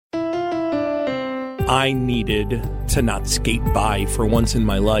I needed to not skate by for once in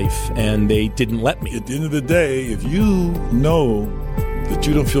my life, and they didn't let me. At the end of the day, if you know that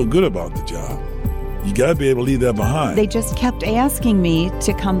you don't feel good about the job, you got to be able to leave that behind. They just kept asking me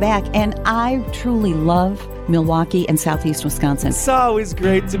to come back, and I truly love Milwaukee and Southeast Wisconsin. It's always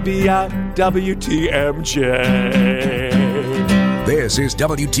great to be at WTMJ. This is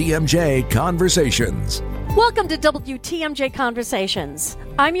WTMJ Conversations. Welcome to WTMJ Conversations.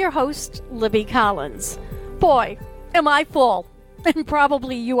 I'm your host, Libby Collins. Boy, am I full. And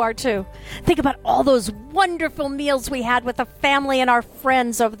probably you are too. Think about all those wonderful meals we had with the family and our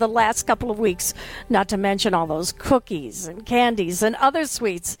friends over the last couple of weeks. Not to mention all those cookies and candies and other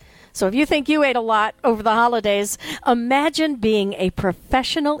sweets. So if you think you ate a lot over the holidays, imagine being a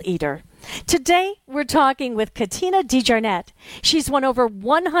professional eater. Today, we're talking with Katina DeJarnette. She's won over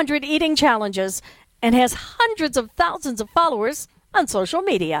 100 eating challenges and has hundreds of thousands of followers on social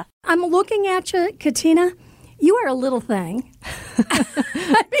media. I'm looking at you, Katina. You are a little thing.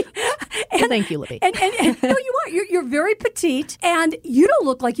 Thank you, Libby. And no, you are. You're very petite, and you don't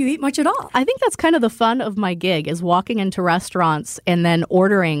look like you eat much at all. I think that's kind of the fun of my gig, is walking into restaurants and then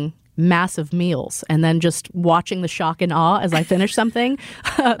ordering massive meals and then just watching the shock and awe as I finish something.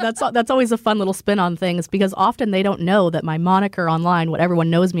 That's always a fun little spin on things, because often they don't know that my moniker online, what everyone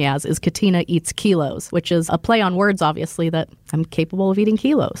knows me as, is Katina Eats Kilos, which is a play on words, obviously, that I'm capable of eating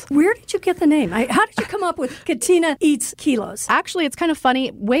kilos. Where did you get the name? How did you come up with Katina Eats Kilos? Actually, it's kind of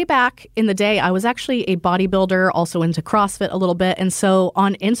funny. Way back in the day, I was actually a bodybuilder, also into CrossFit a little bit. And so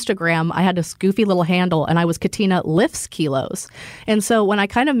on Instagram, I had this goofy little handle, and I was Katina Lifts Kilos. And so when I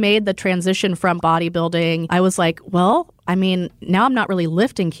kind of made the transition from bodybuilding, I was like, well, I mean, now I'm not really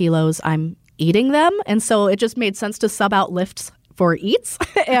lifting kilos, I'm eating them. And so it just made sense to sub out lifts for eats,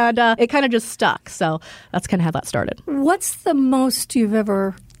 and it kind of just stuck. So that's kind of how that started. What's the most you've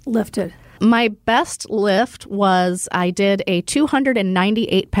ever lifted? My best lift was I did a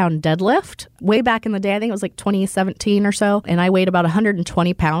 298-pound deadlift way back in the day. I think it was like 2017 or so. And I weighed about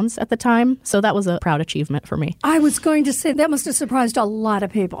 120 pounds at the time. So that was a proud achievement for me. I was going to say that must have surprised a lot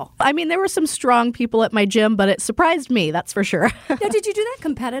of people. I mean, there were some strong people at my gym, but it surprised me, that's for sure. Now, did you do that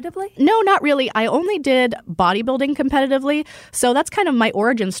competitively? No, not really. I only did bodybuilding competitively. So that's kind of my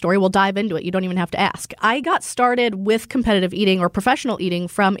origin story. We'll dive into it. You don't even have to ask. I got started with competitive eating or professional eating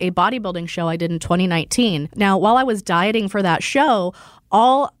from a bodybuilding show I did in 2019. Now, while I was dieting for that show,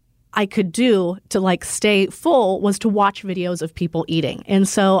 all I could do to stay full was to watch videos of people eating. And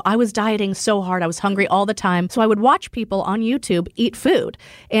so I was dieting so hard. I was hungry all the time. So I would watch people on YouTube eat food.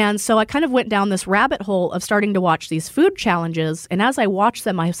 And so I kind of went down this rabbit hole of starting to watch these food challenges. And as I watched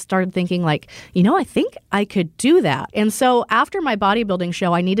them, I started thinking I think I could do that. And so after my bodybuilding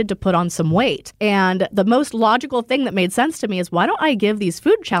show, I needed to put on some weight. And the most logical thing that made sense to me is, why don't I give these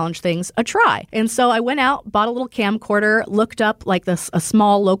food challenge things a try? And so I went out, bought a little camcorder, looked up a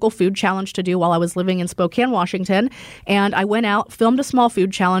small local food challenge to do while I was living in Spokane, Washington. And I went out, filmed a small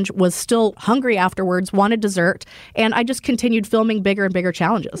food challenge, was still hungry afterwards, wanted dessert, and I just continued filming bigger and bigger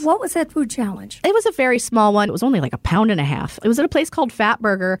challenges. What was that food challenge? It was a very small one. It was only like 1.5 pounds. It was at a place called Fat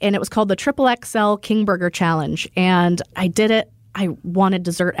Burger, and it was called the XXL King Burger Challenge. And I did it. I wanted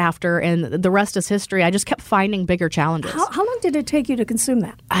dessert after, and the rest is history. I just kept finding bigger challenges. How long did it take you to consume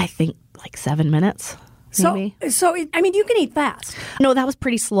that? I think 7 minutes. Maybe. So you can eat fast. No, that was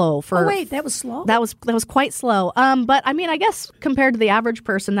pretty slow. Oh, wait, that was slow? That was quite slow. But I mean, I guess compared to the average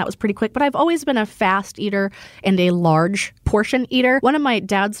person, that was pretty quick. But I've always been a fast eater and a large portion eater. One of my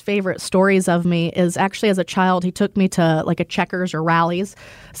dad's favorite stories of me is actually as a child, he took me to a Checkers or Rallies,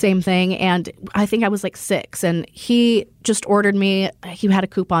 same thing. And I think I was 6, and he just ordered me, he had a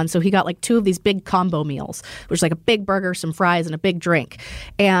coupon, so he got 2 of these big combo meals, which is a big burger, some fries, and a big drink.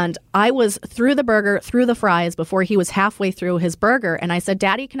 And I was through the burger, through the fries, before he was halfway through his burger. And I said,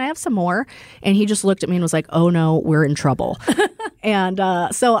 Daddy, can I have some more? And he just looked at me and was like, oh no, we're in trouble. And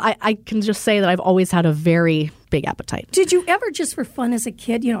so I can just say that I've always had a very big appetite. Did you ever, just for fun as a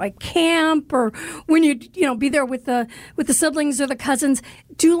kid, at camp, or when you'd, be there with the siblings or the cousins,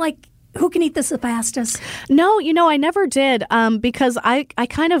 do who can eat this the fastest? No, I never did, because I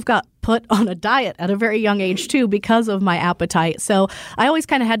kind of got put on a diet at a very young age too because of my appetite. So I always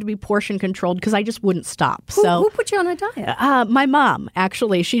kind of had to be portion controlled because I just wouldn't stop. Who put you on a diet? My mom,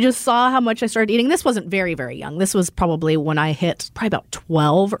 actually. She just saw how much I started eating. This wasn't very, very young. This was probably when I hit probably about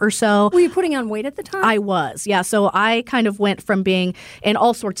 12 or so. Were you putting on weight at the time? I was, yeah. So I kind of went from being in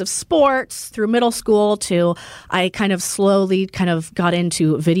all sorts of sports through middle school to I kind of slowly got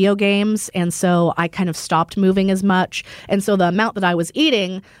into video games. And so I kind of stopped moving as much. And so the amount that I was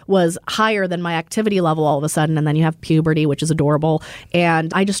eating was was higher than my activity level all of a sudden. And then you have puberty, which is adorable.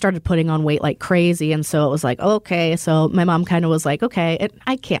 And I just started putting on weight like crazy. And so it was like, okay. So my mom kind of was like, okay,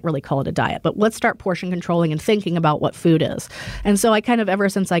 I can't really call it a diet, but let's start portion controlling and thinking about what food is. And so I kind of, ever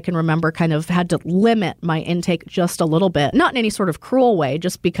since I can remember, kind of had to limit my intake just a little bit, not in any sort of cruel way,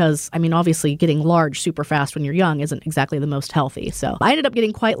 just because, I mean, obviously getting large super fast when you're young isn't exactly the most healthy. So I ended up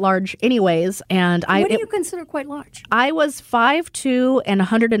getting quite large anyways. And what do you consider quite large? I was 5'2" and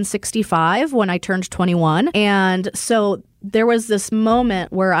 165 when I turned 21. And so there was this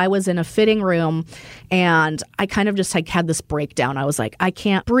moment where I was in a fitting room and I kind of just had this breakdown. I was like, I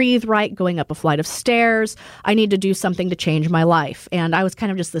can't breathe right going up a flight of stairs. I need to do something to change my life. And I was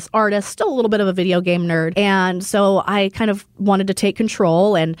kind of just this artist, still a little bit of a video game nerd. And so I kind of wanted to take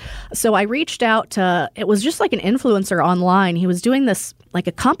control. And so I reached out to, it was just like an influencer online. He was doing this like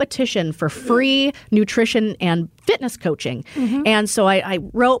a competition for free nutrition and fitness coaching. Mm-hmm. And so I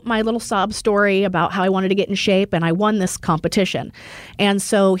wrote my little sob story about how I wanted to get in shape, and I won this competition. And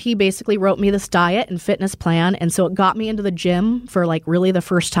so he basically wrote me this diet and fitness plan. And so it got me into the gym for like really the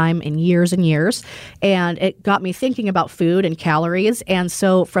first time in years and years. And it got me thinking about food and calories. And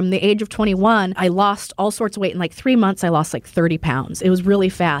so from the age of 21, I lost all sorts of weight. In like 3 months, I lost like 30 pounds. It was really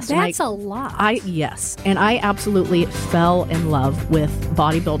fast. That's a lot. Yes. And I absolutely fell in love with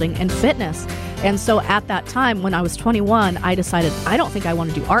bodybuilding and fitness. And so at that time, when I was 21, I decided I don't think I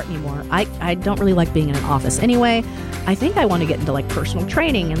want to do art anymore. I don't really like being in an office anyway. I think I want to get into like personal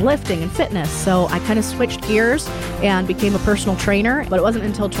training and lifting and fitness. So I kind of switched gears and became a personal trainer. But it wasn't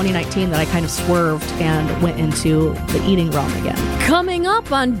until 2019 that I kind of swerved and went into the eating realm again. Coming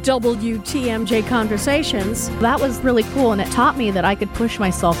up on WTMJ Conversations. That was really cool, and it taught me that I could push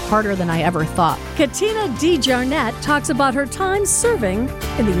myself harder than I ever thought. Katina DeJarnette talks about her time serving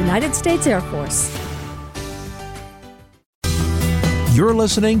in the United States Air Force. You're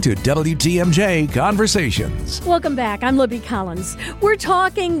listening to WTMJ Conversations. Welcome back. I'm Libby Collins. We're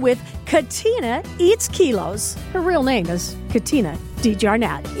talking with Katina Eats Kilos. Her real name is Katina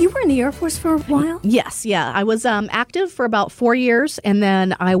DeJarnette. You were in the Air Force for a while? Yes, yeah. I was active for about 4 years, and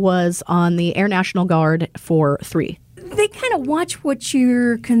then I was on the Air National Guard for 3. They kind of watch what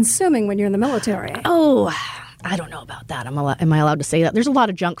you're consuming when you're in the military. Oh, I don't know about that. Am I allowed to say that? There's a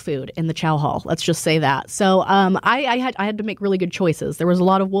lot of junk food in the chow hall. Let's just say that. So I had to make really good choices. There was a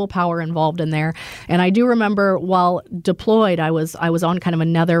lot of willpower involved in there. And I do remember while deployed, I was on kind of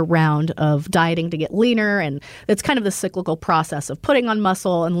another round of dieting to get leaner. And it's kind of the cyclical process of putting on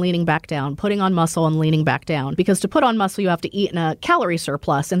muscle and leaning back down, putting on muscle and leaning back down. Because to put on muscle, you have to eat in a calorie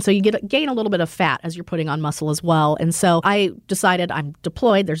surplus. And so you gain a little bit of fat as you're putting on muscle as well. And so I decided I'm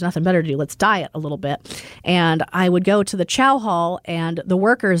deployed. There's nothing better to do. Let's diet a little bit. And I would go to the chow hall, and the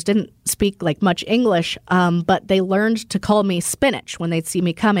workers didn't speak like much English, but they learned to call me spinach when they'd see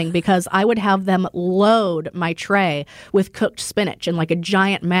me coming, because I would have them load my tray with cooked spinach in like a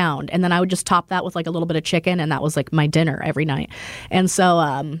giant mound. And then I would just top that with like a little bit of chicken, and that was like my dinner every night. And so,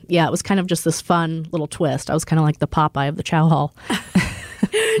 it was kind of just this fun little twist. I was kind of like the Popeye of the chow hall.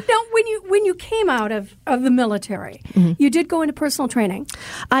 Now, when you came out of the military, mm-hmm. you did go into personal training.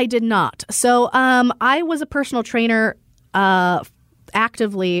 I did not. So I was a personal trainer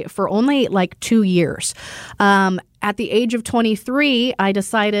actively for only like 2 years. At the age of 23, I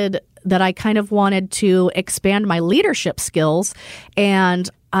decided that I kind of wanted to expand my leadership skills, and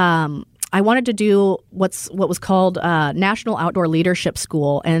I wanted to do what was called National Outdoor Leadership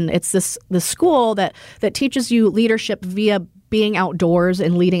School, and it's this school that teaches you leadership via being outdoors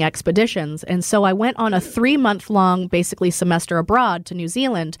and leading expeditions. And so I went on a 3-month-long, basically, semester abroad to New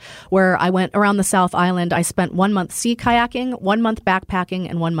Zealand, where I went around the South Island. I spent 1 month sea kayaking, 1 month backpacking,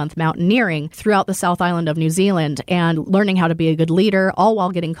 and 1 month mountaineering throughout the South Island of New Zealand, and learning how to be a good leader, all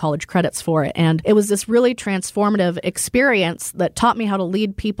while getting college credits for it. And it was this really transformative experience that taught me how to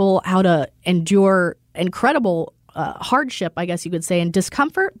lead people, how to endure incredible hardship, I guess you could say, and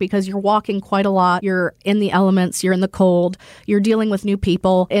discomfort, because you're walking quite a lot. You're in the elements, you're in the cold, you're dealing with new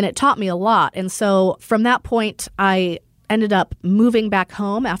people, and it taught me a lot. And so from that point, I ended up moving back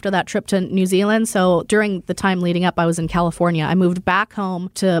home after that trip to New Zealand. So during the time leading up, I was in California. I moved back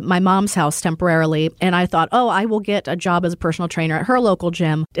home to my mom's house temporarily, and I thought, I will get a job as a personal trainer at her local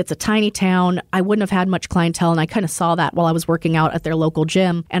gym. It's a tiny town. I wouldn't have had much clientele, and I kind of saw that while I was working out at their local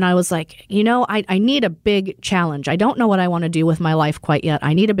gym. And I was like, I need a big challenge. I don't know what I want to do with my life quite yet.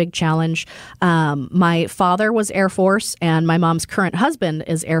 I need a big challenge. My father was Air Force, and my mom's current husband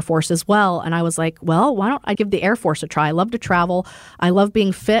is Air Force as well. And I was like, well, why don't I give the Air Force a try? I love to travel. I love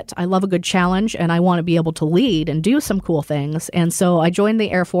being fit. I love a good challenge, and I want to be able to lead and do some cool things. And so I joined the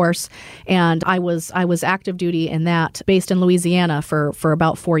Air Force, and I was active duty in that, based in Louisiana for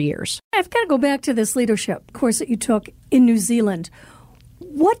about 4 years. I've got to go back to this leadership course that you took in New Zealand.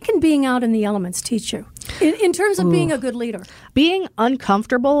 What can being out in the elements teach you in terms of being a good leader? Being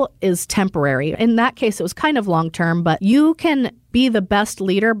uncomfortable is temporary. In that case, it was kind of long-term, but you can be the best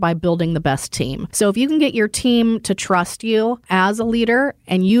leader by building the best team. So if you can get your team to trust you as a leader,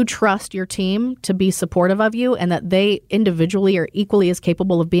 and you trust your team to be supportive of you, and that they individually are equally as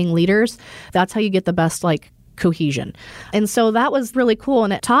capable of being leaders, that's how you get the best, cohesion. And so that was really cool,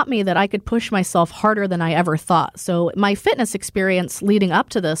 and it taught me that I could push myself harder than I ever thought. So my fitness experience leading up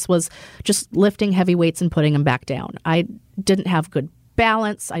to this was just lifting heavy weights and putting them back down. I didn't have good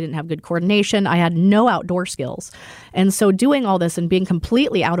balance. I didn't have good coordination. I had no outdoor skills. And so doing all this and being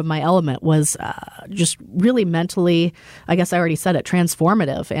completely out of my element was just really mentally, I guess I already said it,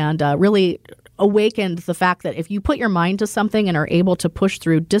 transformative, and really awakened the fact that if you put your mind to something and are able to push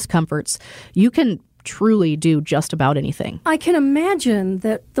through discomforts, you can truly do just about anything. I can imagine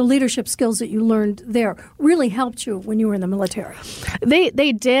that the leadership skills that you learned there really helped you when you were in the military.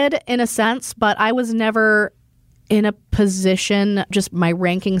 They did, in a sense, but I was never in a position, just my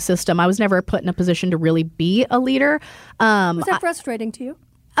ranking system, I was never put in a position to really be a leader. Was that frustrating to you?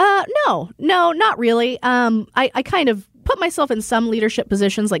 No, not really. I kind of put myself in some leadership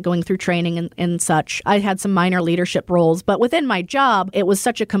positions, like going through training and such. I had some minor leadership roles, but within my job, it was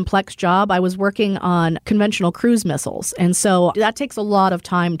such a complex job. I was working on conventional cruise missiles, and so that takes a lot of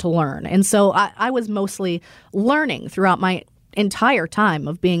time to learn. And so I was mostly learning throughout my entire time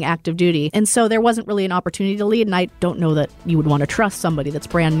of being active duty. And so there wasn't really an opportunity to lead, and I don't know that you would want to trust somebody that's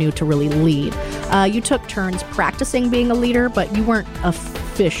brand new to really lead. You took turns practicing being a leader, but you weren't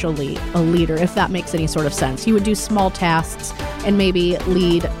officially a leader, if that makes any sort of sense. You would do small tasks and maybe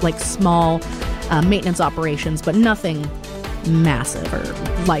lead small maintenance operations, but nothing massive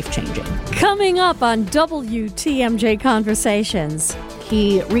or life-changing. Coming up on WTMJ Conversations.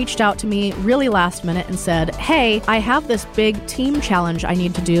 He reached out to me really last minute and said, hey, I have this big team challenge I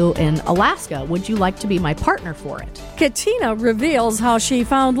need to do in Alaska. Would you like to be my partner for it? Katina reveals how she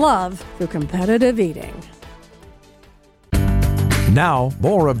found love through competitive eating. Now,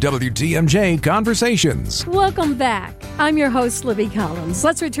 more of WTMJ Conversations. Welcome back. I'm your host, Libby Collins.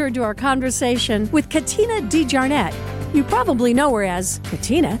 Let's return to our conversation with Katina DeJarnett. You probably know her as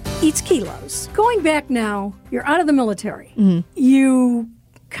Katina Eats Kilos. Going back now, you're out of the military. Mm-hmm. You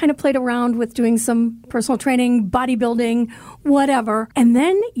kind of played around with doing some personal training, bodybuilding, whatever. And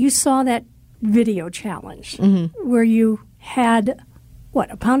then you saw that video challenge where you had,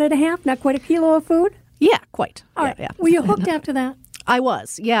 a pound and a half, not quite a kilo of food? Yeah, quite. All right. Were you hooked after that? I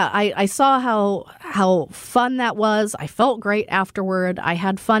was, yeah. I saw how fun that was. I felt great afterward. I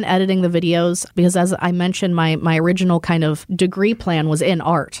had fun editing the videos because, as I mentioned, my original kind of degree plan was in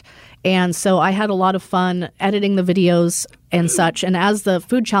art. And so I had a lot of fun editing the videos and such. And as the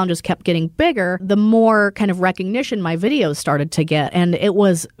food challenges kept getting bigger, the more kind of recognition my videos started to get. And it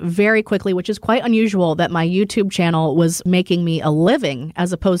was very quickly, which is quite unusual, that my YouTube channel was making me a living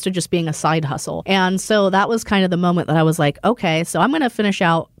as opposed to just being a side hustle. And so that was kind of the moment that I was like, okay, so I'm going to finish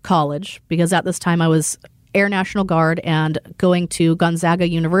out college, because at this time I was Air National Guard and going to Gonzaga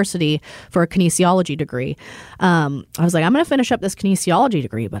University for a kinesiology degree. I was like, I'm going to finish up this kinesiology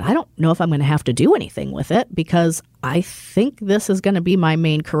degree, but I don't know if I'm going to have to do anything with it, because I think this is going to be my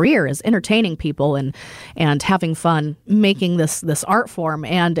main career, is entertaining people and having fun making this art form.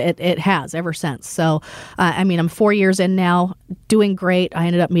 And it has ever since. So, I'm 4 years in now, doing great. I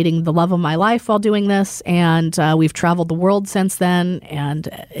ended up meeting the love of my life while doing this, and we've traveled the world since then, and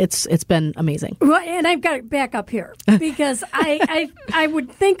it's been amazing. Well, and I've got to back up here, because I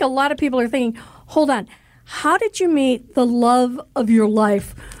would think a lot of people are thinking, hold on, how did you meet the love of your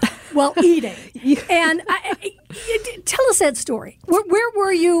life while eating? And tell us that story. Where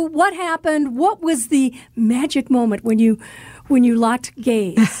were you? What happened? What was the magic moment when you locked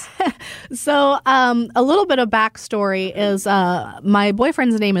gaze? So a little bit of backstory is my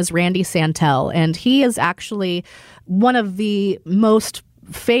boyfriend's name is Randy Santel, and he is actually one of the most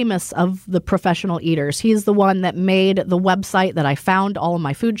famous of the professional eaters. He's the one that made the website that I found all of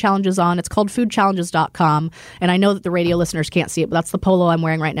my food challenges on. It's called foodchallenges.com. And I know that the radio listeners can't see it, but that's the polo I'm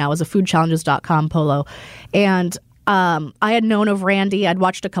wearing right now, is a foodchallenges.com polo. And I had known of Randy. I'd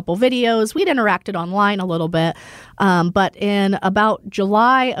watched a couple videos. We'd interacted online a little bit. But in about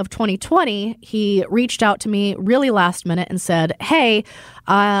July of 2020, he reached out to me really last minute and said, hey,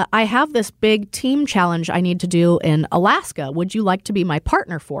 I have this big team challenge I need to do in Alaska. Would you like to be my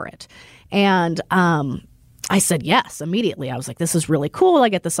partner for it? And I said yes immediately. I was like, this is really cool. I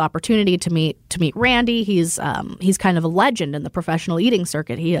get this opportunity to meet Randy. He's kind of a legend in the professional eating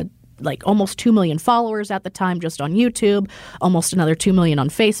circuit. He had like almost 2 million followers at the time just on YouTube, almost another 2 million on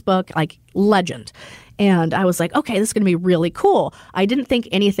Facebook, like legend. And I was like, okay, this is going to be really cool. I didn't think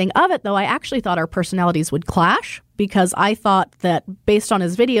anything of it, though. I actually thought our personalities would clash because I thought that based on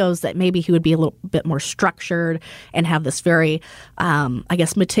his videos that maybe he would be a little bit more structured and have this very,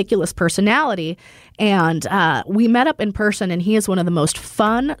 meticulous personality. And we met up in person, and he is one of the most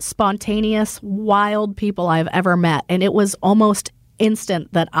fun, spontaneous, wild people I've ever met. And it was almost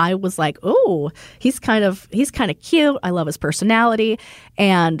instant that I was like, oh, he's kind of cute. I love his personality.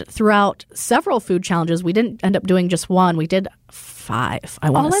 And throughout several food challenges, we didn't end up doing just one. We did 5, I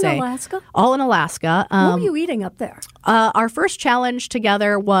want to say. All in Alaska? All in Alaska. What were you eating up there? Our first challenge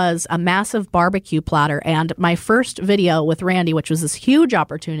together was a massive barbecue platter. And my first video with Randy, which was this huge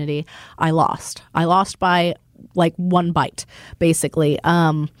opportunity, I lost. I lost by like 1 bite, basically.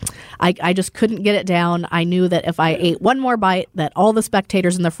 I just couldn't get it down. I knew that if I ate one more bite, that all the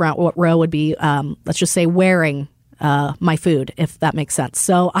spectators in the front row would be, let's just say, wearing my food, if that makes sense.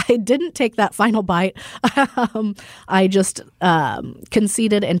 So I didn't take that final bite. I just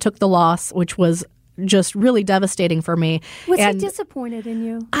conceded and took the loss, which was just really devastating for me. Was he disappointed in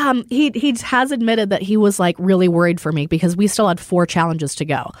you? He has admitted that he was like really worried for me because we still had 4 challenges to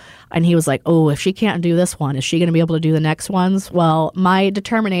go. And he was like, oh, if she can't do this one, is she going to be able to do the next ones? Well, my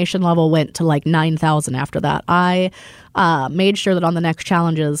determination level went to like 9,000 after that. I made sure that on the next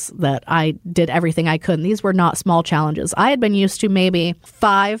challenges that I did everything I could. And these were not small challenges. I had been used to maybe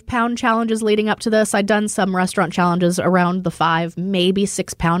 5-pound challenges leading up to this. I'd done some restaurant challenges around the 5, maybe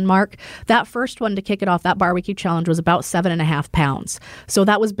 6-pound mark. That first one to kick it off, that barbecue challenge, was about 7.5 pounds. So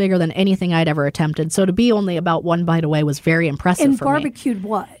that was bigger than anything I'd ever attempted. So to be only about 1 bite away was very impressive for me. And barbecued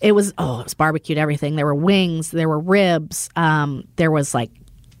what? It was barbecued everything. There were wings, there were ribs, there was like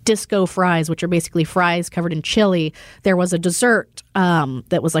disco fries, which are basically fries covered in chili. There was a dessert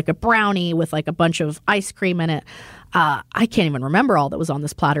that was like a brownie with like a bunch of ice cream in it. I can't even remember all that was on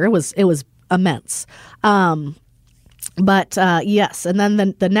this platter. It was immense. But yes, and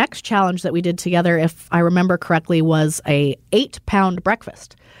then the next challenge that we did together, if I remember correctly, was a 8-pound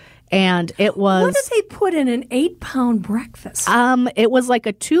breakfast. And it was... What did they put in an 8-pound breakfast? It was like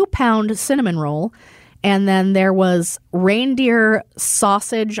a 2-pound cinnamon roll. And then there was reindeer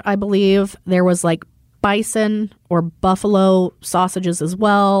sausage, I believe. There was like bison or buffalo sausages as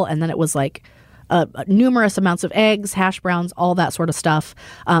well. And then it was like numerous amounts of eggs, hash browns, all that sort of stuff,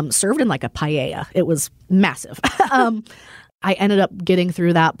 served in like a paella. It was massive. I ended up getting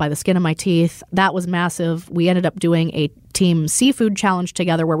through that by the skin of my teeth. That was massive. We ended up doing a team seafood challenge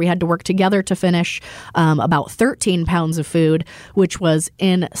together where we had to work together to finish about 13 pounds of food, which was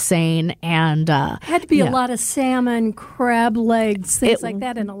insane. And had to be a lot of salmon, crab legs, things like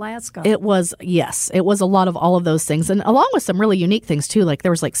that in Alaska. It was, yes. It was a lot of all of those things. And along with some really unique things too. Like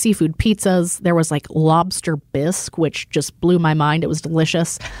there was like seafood pizzas. There was like lobster bisque, which just blew my mind. It was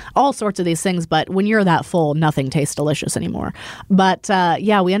delicious. All sorts of these things. But when you're that full, nothing tastes delicious anymore. But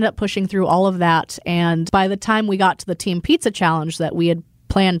we ended up pushing through all of that. And by the time we got to the team pizza challenge that we had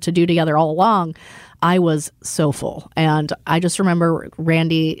planned to do together all along, I was so full. And I just remember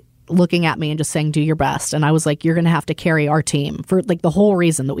Randy looking at me and just saying, do your best. And I was like, you're going to have to carry our team for like the whole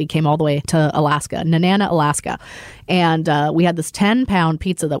reason that we came all the way to Alaska, Nenana, Alaska. And we had this 10-pound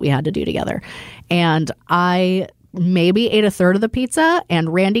pizza that we had to do together. And I maybe ate a third of the pizza,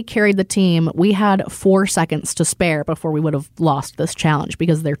 and Randy carried the team. We had 4 seconds to spare before we would have lost this challenge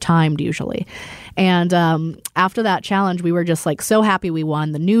because they're timed usually. And after that challenge, we were just like so happy we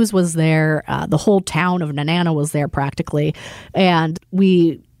won. The news was there. The whole town of Nenana was there practically. And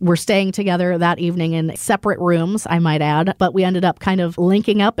we were staying together that evening in separate rooms, I might add. But we ended up kind of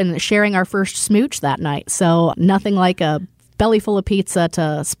linking up and sharing our first smooch that night. So nothing like a belly full of pizza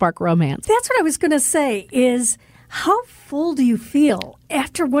to spark romance. That's what I was going to say is, how full do you feel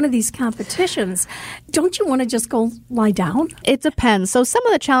after one of these competitions? Don't you want to just go lie down? It depends. So some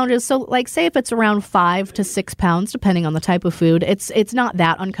of the challenges, so like say if it's around 5 to 6 pounds, depending on the type of food, it's not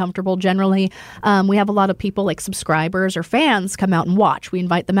that uncomfortable generally. We have a lot of people like subscribers or fans come out and watch. We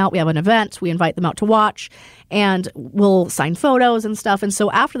invite them out. We have an event. We invite them out to watch. And we'll sign photos and stuff. And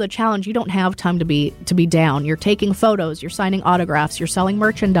so after the challenge, you don't have time to be down. You're taking photos, you're signing autographs, you're selling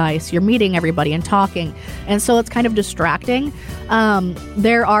merchandise, you're meeting everybody and talking. And so it's kind of distracting.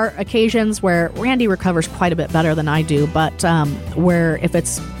 There are occasions where Randy recovers quite a bit better than I do, but where if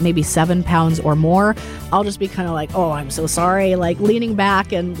it's maybe 7 pounds or more, I'll just be kind of like, oh, I'm so sorry, like leaning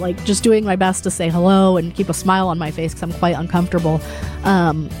back and like just doing my best to say hello and keep a smile on my face because I'm quite uncomfortable.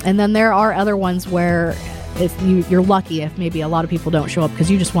 And then there are other ones where if you're lucky if maybe a lot of people don't show up because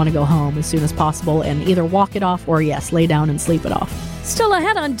you just want to go home as soon as possible and either walk it off or, yes, lay down and sleep it off. Still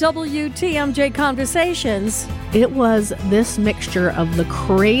ahead on WTMJ Conversations. It was this mixture of the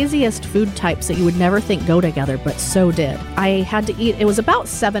craziest food types that you would never think go together, but so did. I had to eat, it was about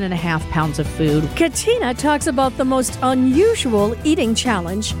 7.5 pounds of food. Katina talks about the most unusual eating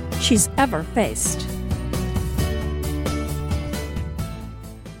challenge she's ever faced.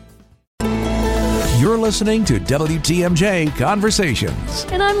 You're listening to WTMJ Conversations.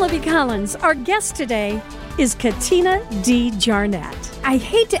 And I'm Libby Collins. Our guest today is Katina D. Jarnett. I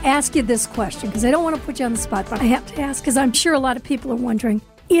hate to ask you this question because I don't want to put you on the spot, but I have to ask because I'm sure a lot of people are wondering,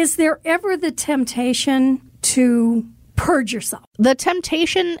 is there ever the temptation to purge yourself? The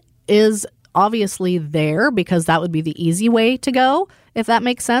temptation is obviously there because that would be the easy way to go, if that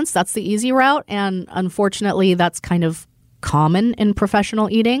makes sense. That's the easy route, and unfortunately that's kind of common in professional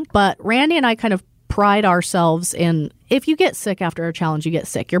eating. But Randy and I kind of pride ourselves in, if you get sick after a challenge, you get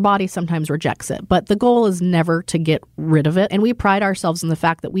sick. Your body sometimes rejects it, but the goal is never to get rid of it. And we pride ourselves in the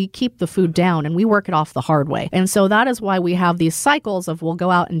fact that we keep the food down and we work it off the hard way. And so that is why we have these cycles of we'll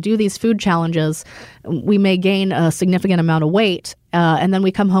go out and do these food challenges. We may gain a significant amount of weight, and then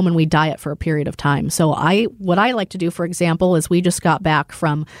we come home and we diet for a period of time. So what I like to do, for example, is we just got back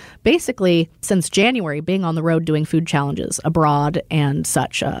from basically since January being on the road doing food challenges abroad and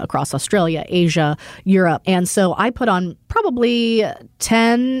such across Australia, Asia, Europe. And so I put on probably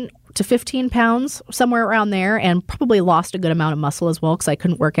 10 to 15 pounds, somewhere around there, and probably lost a good amount of muscle as well because I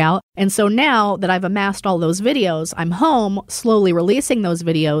couldn't work out. And so now that I've amassed all those videos, I'm home slowly releasing those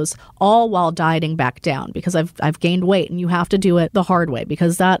videos, all while dieting back down because I've gained weight, and you have to do it the hard way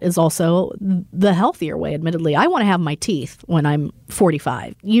because that is also the healthier way, admittedly. I want to have my teeth when I'm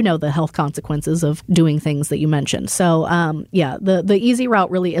 45. You know the health consequences of doing things that you mentioned. So the easy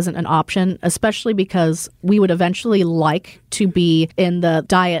route really isn't an option, especially because we would eventually like to be in the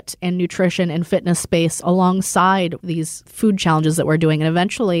diet and nutrition and fitness space alongside these food challenges that we're doing. And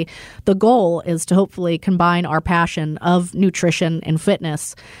eventually the goal is to hopefully combine our passion of nutrition and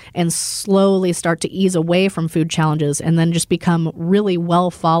fitness and slowly start to ease away from food challenges and then just become really well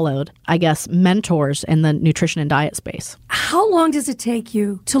followed, I guess, mentors in the nutrition and diet space. How long does it take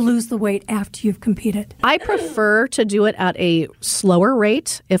you to lose the weight after you've competed? I prefer to do it at a slower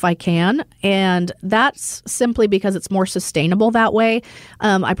rate if I can, and that's simply because it's more sustainable that way.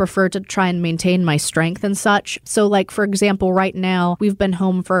 I prefer to try and maintain my strength and such. So like, for example, right now we've been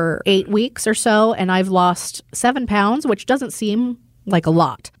home for 8 weeks or so, and I've lost 7 pounds, which doesn't seem like a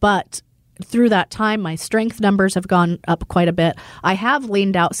lot, but through that time, my strength numbers have gone up quite a bit. I have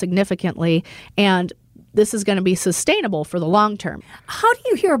leaned out significantly, and this is going to be sustainable for the long term. How do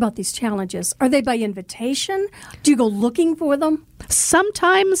you hear about these challenges? Are they by invitation? Do you go looking for them?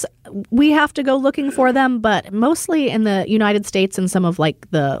 Sometimes we have to go looking for them, but mostly in the United States and some of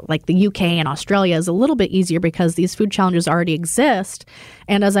like the UK and Australia is a little bit easier because these food challenges already exist.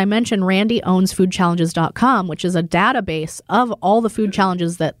 And as I mentioned, Randy owns foodchallenges.com, which is a database of all the food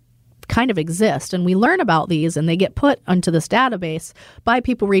challenges that kind of exist, and we learn about these and they get put onto this database by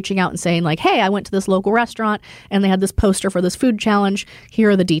people reaching out and saying like, hey, I went to this local restaurant and they had this poster for this food challenge, here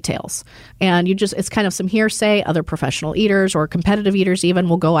are the details. And it's kind of some hearsay. Other professional eaters or competitive eaters even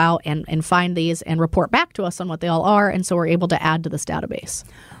will go out and find these and report back to us on what they all are, and so we're able to add to this database.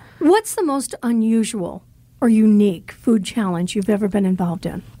 What's the most unusual or unique food challenge you've ever been involved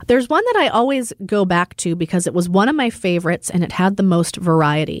in? There's one that I always go back to because it was one of my favorites and it had the most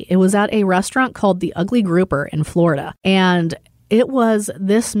variety. It was at a restaurant called the Ugly Grouper in Florida. And it was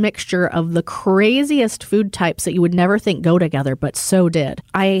this mixture of the craziest food types that you would never think go together, but so did.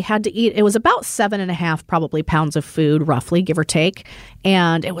 I had to eat, it was about 7.5 probably pounds of food, roughly, give or take.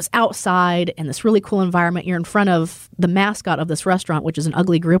 And it was outside in this really cool environment. You're in front of the mascot of this restaurant, which is an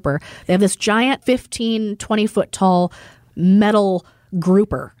Ugly Grouper. They have this giant 15, 20 foot tall metal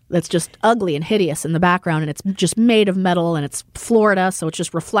grouper that's just ugly and hideous in the background, and it's just made of metal, and it's Florida, so it's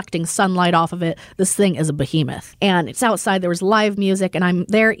just reflecting sunlight off of it. This thing is a behemoth. And it's outside. There was live music, and I'm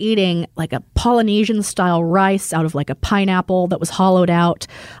there eating like a Polynesian-style rice out of like a pineapple that was hollowed out.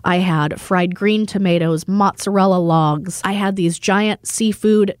 I had fried green tomatoes, mozzarella logs. I had these giant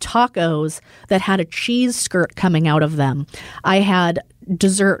seafood tacos that had a cheese skirt coming out of them. I had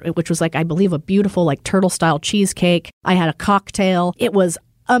dessert, which was like, I believe, a beautiful like turtle-style cheesecake. I had a cocktail. It was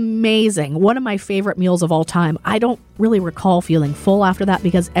amazing. One of my favorite meals of all time. I don't really recall feeling full after that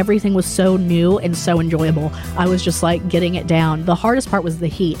because everything was so new and so enjoyable. I was just like getting it down. The hardest part was the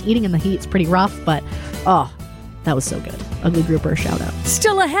heat. Eating in the heat's pretty rough, but That was so good. Ugly Grouper, shout out.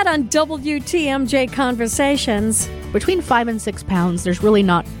 Still ahead on WTMJ Conversations. Between 5 and 6 pounds, there's really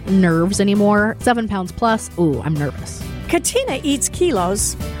not nerves anymore. 7 pounds plus, ooh, I'm nervous. Katina eats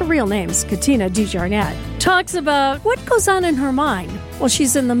kilos. Her real name's Katina DeJarnette. Talks about what goes on in her mind while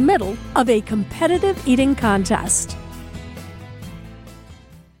she's in the middle of a competitive eating contest.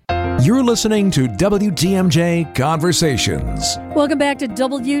 You're listening to WTMJ Conversations. Welcome back to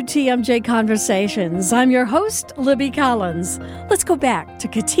WTMJ Conversations. I'm your host, Libby Collins. Let's go back to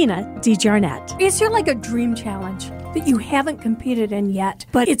Katina DeJarnette. Is there like a dream challenge that you haven't competed in yet,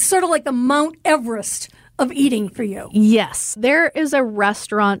 but it's sort of like the Mount Everest of eating for you? Yes. There is a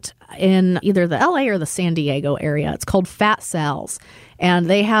restaurant in either the LA or the San Diego area. It's called Fat Sal's. And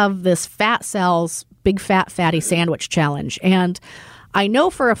they have this Fat Sal's Big Fat Fatty Sandwich Challenge. And I know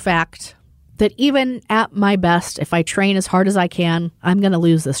for a fact that even at my best, if I train as hard as I can, I'm going to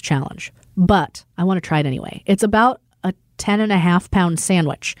lose this challenge. But I want to try it anyway. It's about a 10.5-pound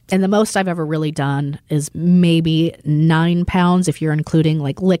sandwich. And the most I've ever really done is maybe 9 pounds if you're including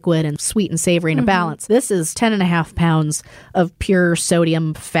like liquid and sweet and savory in a balance. This is 10.5 pounds of pure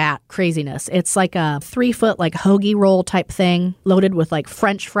sodium fat craziness. It's like a 3-foot like hoagie roll type thing loaded with like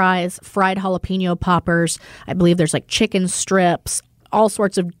French fries, fried jalapeno poppers. I believe there's like chicken strips, all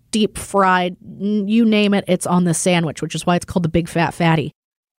sorts of deep fried, you name it, it's on this sandwich, which is why it's called the Big Fat Fatty.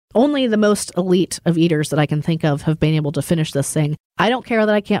 Only the most elite of eaters that I can think of have been able to finish this thing. I don't care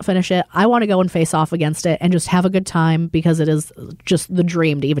that I can't finish it. I want to go and face off against it and just have a good time because it is just the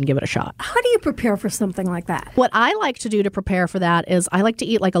dream to even give it a shot. How do you prepare for something like that? What I like to do to prepare for that is I like to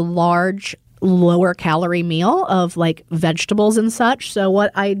eat like a large, lower calorie meal of like vegetables and such. So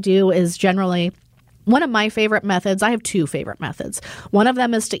what I do is generally... one of my favorite methods, I have 2 favorite methods. One of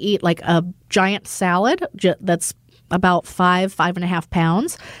them is to eat like a giant salad that's about 5.5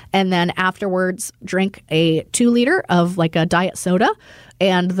 pounds. And then afterwards, drink a 2-liter of like a diet soda.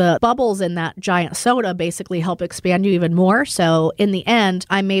 And the bubbles in that giant soda basically help expand you even more. So in the end,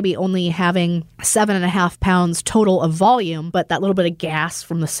 I may be only having 7.5 pounds total of volume, but that little bit of gas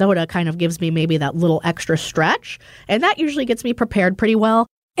from the soda kind of gives me maybe that little extra stretch. And that usually gets me prepared pretty well.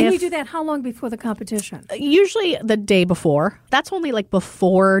 And you do that how long before the competition? Usually the day before. That's only like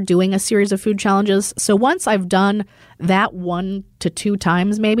before doing a series of food challenges. So once I've done that 1 to 2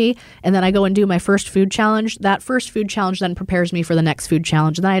 times maybe, and then I go and do my first food challenge, that first food challenge then prepares me for the next food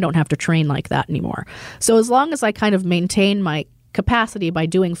challenge, and then I don't have to train like that anymore. So as long as I kind of maintain my capacity by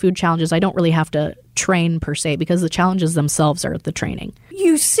doing food challenges, I don't really have to train per se because the challenges themselves are the training.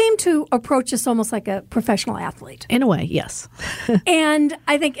 You seem to approach this almost like a professional athlete. In a way, yes. And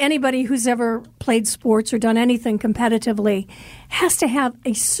I think anybody who's ever played sports or done anything competitively has to have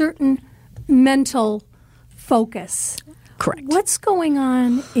a certain mental focus. Correct. What's going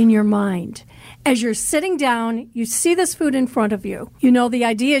on in your mind? As you're sitting down, you see this food in front of you. You know the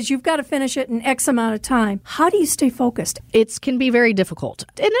idea is you've got to finish it in X amount of time. How do you stay focused? It can be very difficult.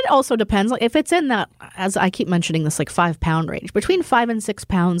 And it also depends. Like if it's in that, as I keep mentioning this, like 5-pound range. Between 5 and 6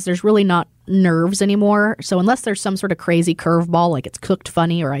 pounds, there's really not nerves anymore. So unless there's some sort of crazy curveball, like it's cooked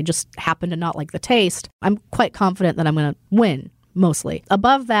funny or I just happen to not like the taste, I'm quite confident that I'm going to win. Mostly.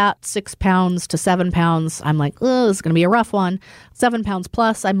 Above that, 6 pounds to 7 pounds, I'm like, oh, this is going to be a rough one. 7 pounds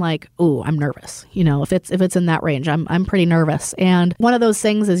plus, I'm like, oh, I'm nervous. You know, if it's in that range, I'm pretty nervous. And one of those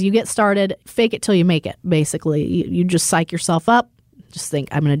things is you get started, fake it till you make it, basically. You just psych yourself up. Just think,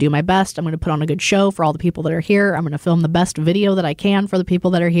 I'm going to do my best. I'm going to put on a good show for all the people that are here. I'm going to film the best video that I can for the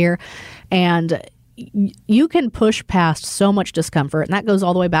people that are here. And you can push past so much discomfort. And that goes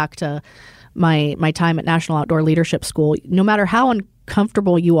all the way back to my time at National Outdoor Leadership School. No matter how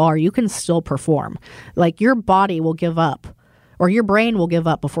uncomfortable you are, you can still perform. Like your body will give up, or your brain will give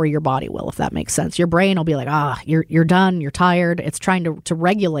up before your body will, if that makes sense. Your brain will be like, you're done, you're tired. It's trying to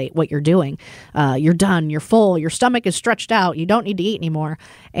regulate what you're doing. You're done, you're full, your stomach is stretched out, you don't need to eat anymore.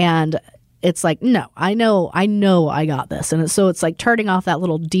 And it's like, no, I know I got this. And so it's like turning off that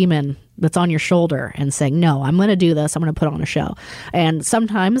little demon that's on your shoulder and saying, no, I'm going to do this. I'm going to put on a show. And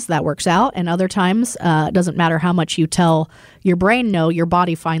sometimes that works out. And other times, it doesn't matter how much you tell your brain no, your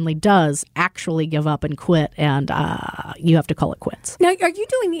body finally does actually give up and quit. And you have to call it quits. Now, are you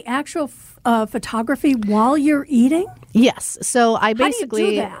doing the actual photography while you're eating? Yes. So I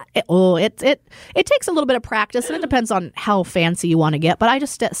basically... How do you do that? It takes a little bit of practice, and it depends on how fancy you want to get. But I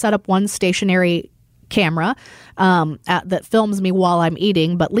just set up one stationary camera that films me while I'm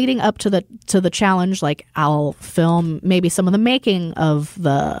eating. But leading up to the challenge, like I'll film maybe some of the making of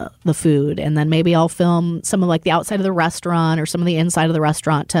the food, and then maybe I'll film some of like the outside of the restaurant or some of the inside of the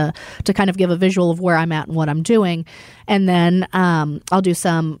restaurant to kind of give a visual of where I'm at and what I'm doing. And then I'll do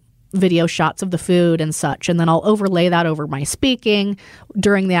some video shots of the food and such, and then I'll overlay that over my speaking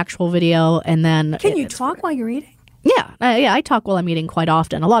during the actual video. And then can you talk while you're eating? Yeah, I talk while I'm eating quite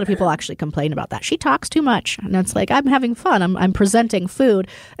often. A lot of people actually complain about that. She talks too much, and it's like I'm having fun. I'm presenting food.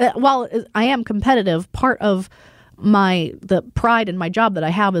 While I am competitive, part of the pride in my job that I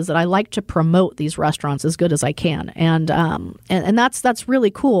have is that I like to promote these restaurants as good as I can, and that's really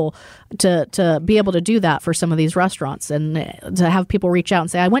cool to be able to do that for some of these restaurants, and to have people reach out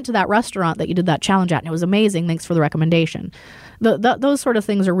and say, I went to that restaurant that you did that challenge at and it was amazing, thanks for the recommendation. Those sort of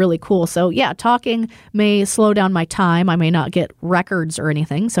things are really cool. So yeah, talking may slow down my time. I may not get records or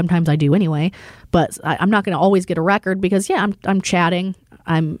anything. Sometimes I do anyway, but I'm not going to always get a record because I'm chatting.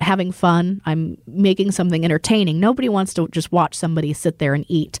 I'm having fun. I'm making something entertaining. Nobody wants to just watch somebody sit there and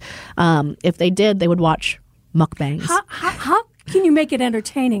eat. If they did, they would watch mukbangs. How can you make it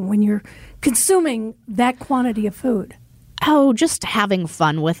entertaining when you're consuming that quantity of food? Oh, just having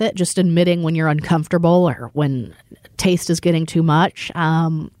fun with it. Just admitting when you're uncomfortable or when taste is getting too much.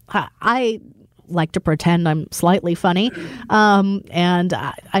 I like to pretend I'm slightly funny. I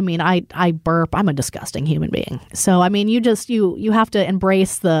burp. I'm a disgusting human being. So, I mean, you have to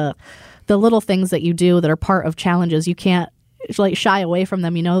embrace the little things that you do that are part of challenges. You can't shy away from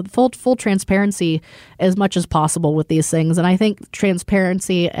them, full transparency as much as possible with these things. And I think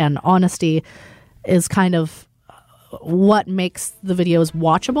transparency and honesty is kind of what makes the videos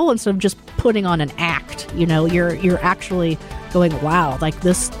watchable instead of just putting on an act. You're actually going, wow, like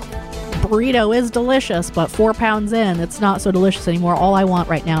this burrito is delicious, but 4 pounds in, it's not so delicious anymore. All I want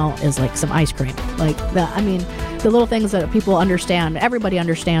right now is like some ice cream. Like that. I mean, the little things that people understand, everybody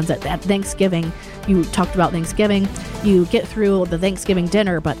understands that at Thanksgiving, you talked about Thanksgiving, you get through the Thanksgiving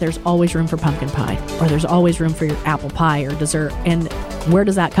dinner, but there's always room for pumpkin pie, or there's always room for your apple pie or dessert. And where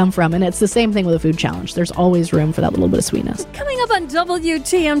does that come from? And it's the same thing with a food challenge. There's always room for that little bit of sweetness. Coming up on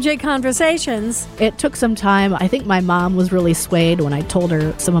WTMJ Conversations. It took some time. I think my mom was really swayed when I told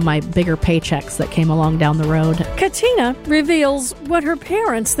her some of my bigger paychecks that came along down the road. Katina reveals what her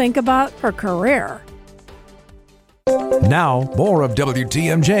parents think about her career. Now, more of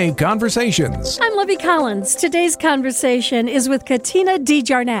WTMJ Conversations. I'm Libby Collins. Today's conversation is with Katina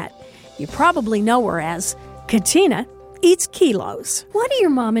DeJarnette. You probably know her as Katina Eats Kilos. What do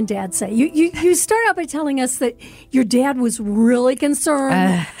your mom and dad say? You start out by telling us that your dad was really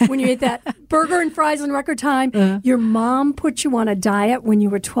concerned when you ate that burger and fries in record time. Your mom put you on a diet when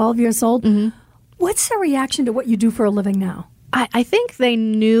you were 12 years old. Mm-hmm. What's their reaction to what you do for a living now? I think they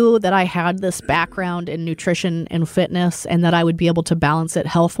knew that I had this background in nutrition and fitness and that I would be able to balance it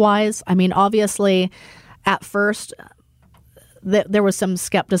health-wise. I mean, obviously, at first, there was some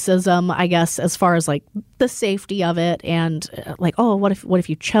skepticism, I guess, as far as like the safety of it and like, oh, what if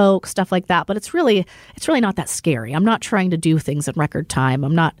you choke, stuff like that. But it's really not that scary. I'm not trying to do things in record time.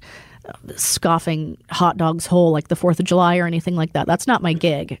 I'm not scoffing hot dogs whole like the 4th of July or anything like that. That's not my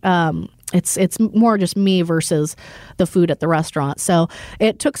gig. It's more just me versus the food at the restaurant. So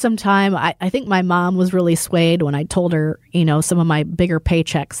it took some time. I think my mom was really swayed when I told her, some of my bigger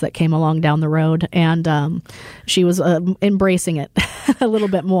paychecks that came along down the road. And she was embracing it a little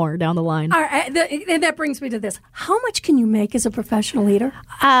bit more down the line. All right, and that brings me to this. How much can you make as a professional eater?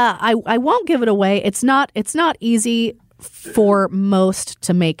 I won't give it away. It's not easy for most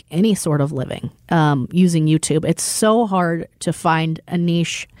to make any sort of living using YouTube. It's so hard to find a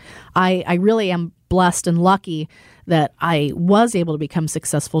niche. I really am blessed and lucky that I was able to become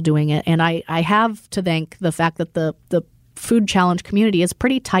successful doing it. And I have to thank the fact that the food challenge community is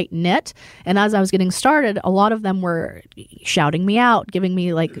pretty tight knit. And as I was getting started, a lot of them were shouting me out, giving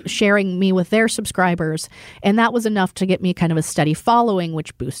me sharing me with their subscribers. And that was enough to get me kind of a steady following,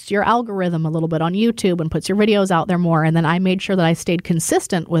 which boosts your algorithm a little bit on YouTube and puts your videos out there more. And then I made sure that I stayed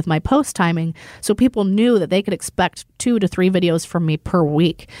consistent with my post timing so people knew that they could expect 2 to 3 videos from me per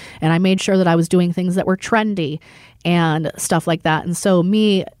week. And I made sure that I was doing things that were trendy and stuff like that. And so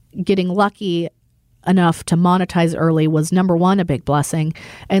me getting lucky enough to monetize early was number 1, a big blessing.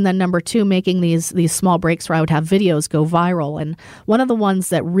 And then number 2, making these small breaks where I would have videos go viral. And one of the ones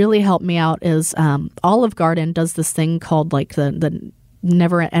that really helped me out is Olive Garden does this thing called the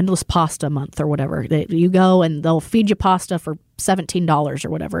never endless pasta month or whatever. You go and they'll feed you pasta for $17 or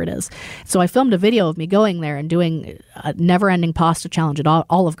whatever it is. So I filmed a video of me going there and doing a never-ending pasta challenge at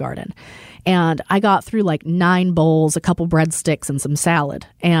Olive Garden. And I got through 9 bowls, a couple breadsticks, and some salad.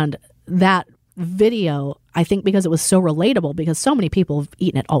 And that video, I think because it was so relatable, because so many people have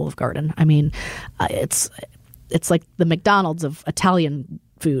eaten at Olive Garden. I mean, it's like the McDonald's of Italian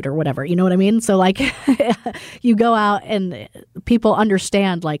food or whatever. You know what I mean? So like you go out and people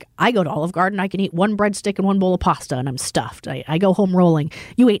understand, like, I go to Olive Garden, I can eat one breadstick and one bowl of pasta and I'm stuffed. I go home rolling.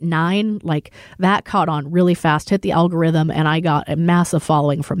 You ate 9, like that caught on really fast, hit the algorithm, and I got a massive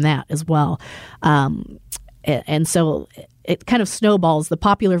following from that as well. And so it kind of snowballs. The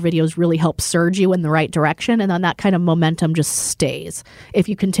popular videos really help surge you in the right direction, and then that kind of momentum just stays if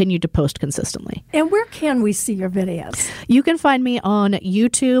you continue to post consistently. And where can we see your videos? You can find me on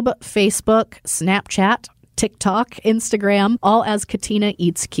YouTube, Facebook, Snapchat, TikTok, Instagram, all as Katina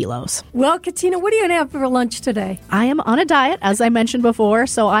Eats Kilos. Well, Katina, what are you going to have for lunch today? I am on a diet, as I mentioned before,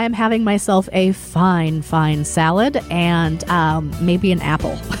 so I am having myself a fine salad and maybe an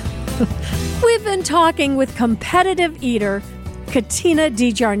apple. We've been talking with competitive eater Katina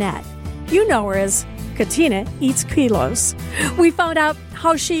DeJarnett. You know her as Katina Eats Kilos. We found out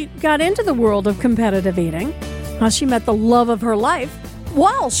how she got into the world of competitive eating, how she met the love of her life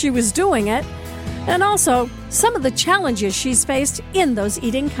while she was doing it, and also some of the challenges she's faced in those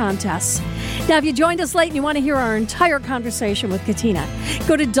eating contests. Now, if you joined us late and you want to hear our entire conversation with Katina,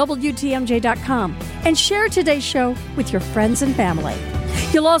 go to WTMJ.com and share today's show with your friends and family.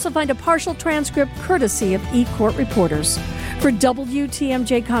 You'll also find a partial transcript courtesy of eCourt reporters. For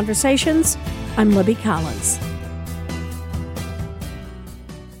WTMJ Conversations, I'm Libby Collins.